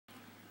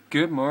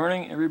Good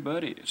morning,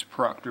 everybody. It's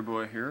Proctor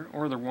Boy here,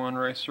 or the One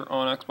Racer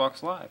on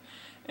Xbox Live.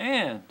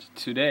 And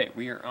today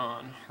we are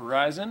on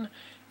Horizon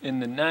in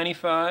the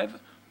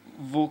 95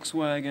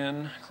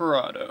 Volkswagen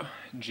Corrado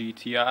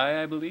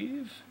GTI, I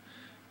believe.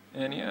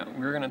 And yeah,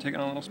 we're going to take it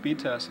on a little speed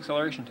test,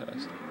 acceleration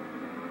test.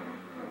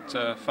 It's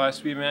a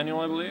 5-speed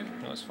manual, I believe.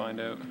 Let's find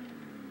out.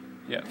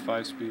 Yeah,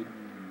 5-speed.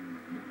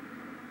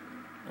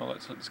 Well,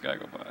 let's let this guy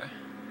go by.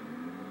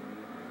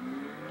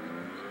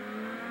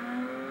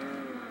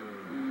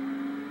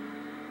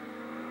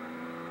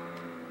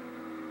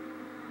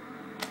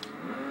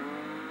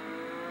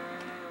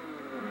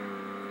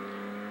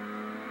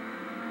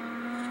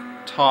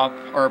 Top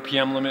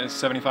RPM limit is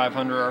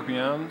 7,500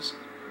 RPMs.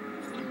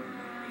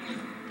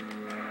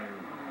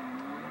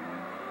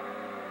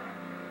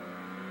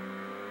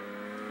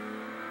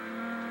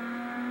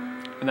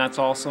 And that's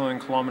also in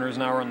kilometers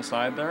an hour on the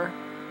side there,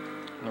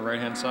 on the right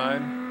hand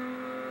side.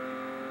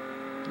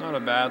 Not a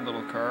bad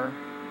little car.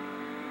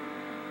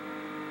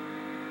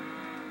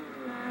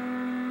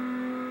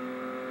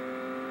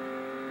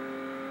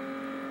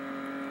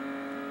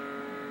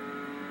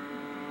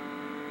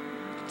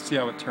 See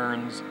how it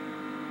turns.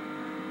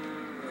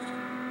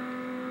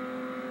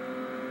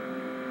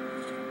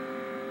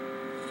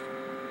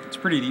 It's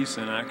pretty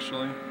decent,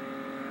 actually.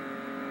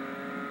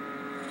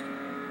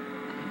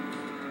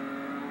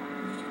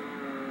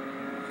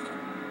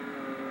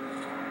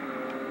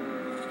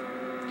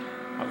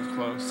 That was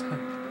close.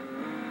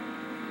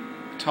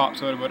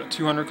 Tops out about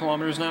 200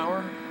 kilometers an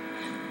hour.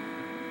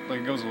 Like,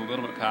 it goes a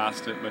little bit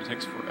past it, but it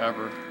takes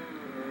forever.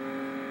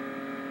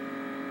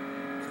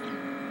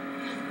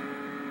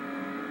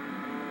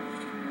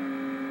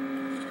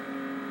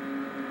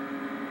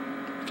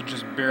 You can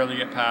just barely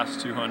get past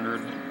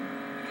 200.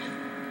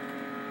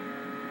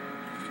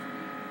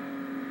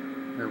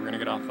 Here, we're gonna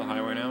get off the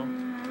highway now.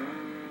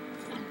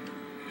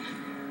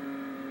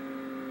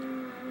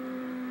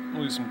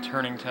 We'll do some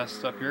turning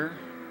tests up here.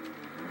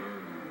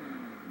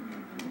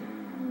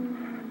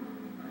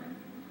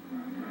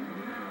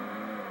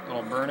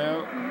 Little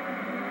burnout.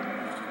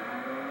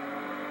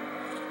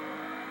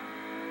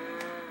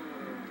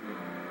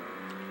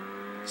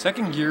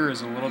 Second gear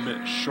is a little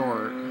bit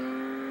short.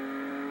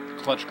 The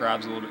clutch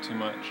grabs a little bit too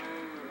much.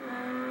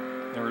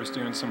 And we're just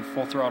doing some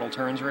full throttle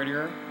turns right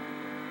here.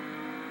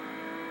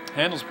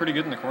 Handles pretty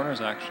good in the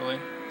corners, actually.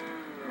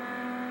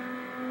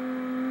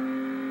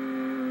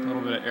 A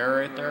little bit of air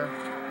right there.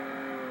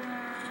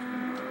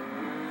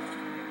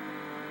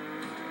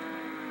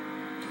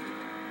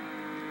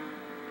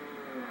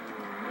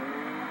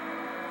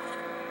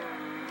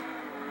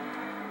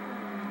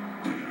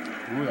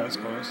 Ooh, that was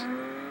close.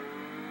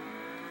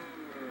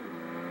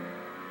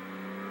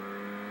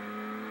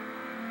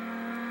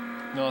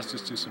 Now let's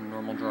just do some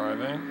normal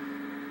driving.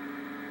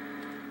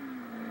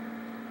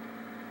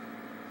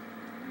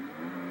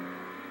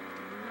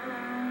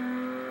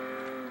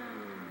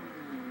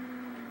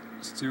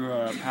 Let's do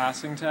a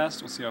passing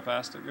test. We'll see how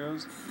fast it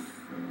goes.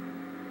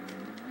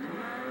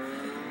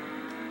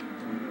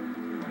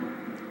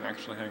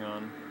 Actually, hang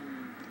on.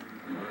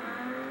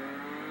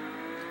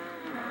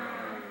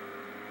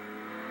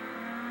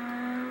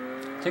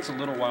 It takes a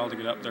little while to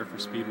get up there for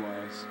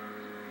speed-wise.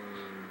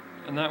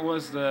 And that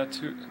was the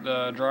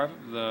drive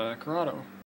of the Corrado.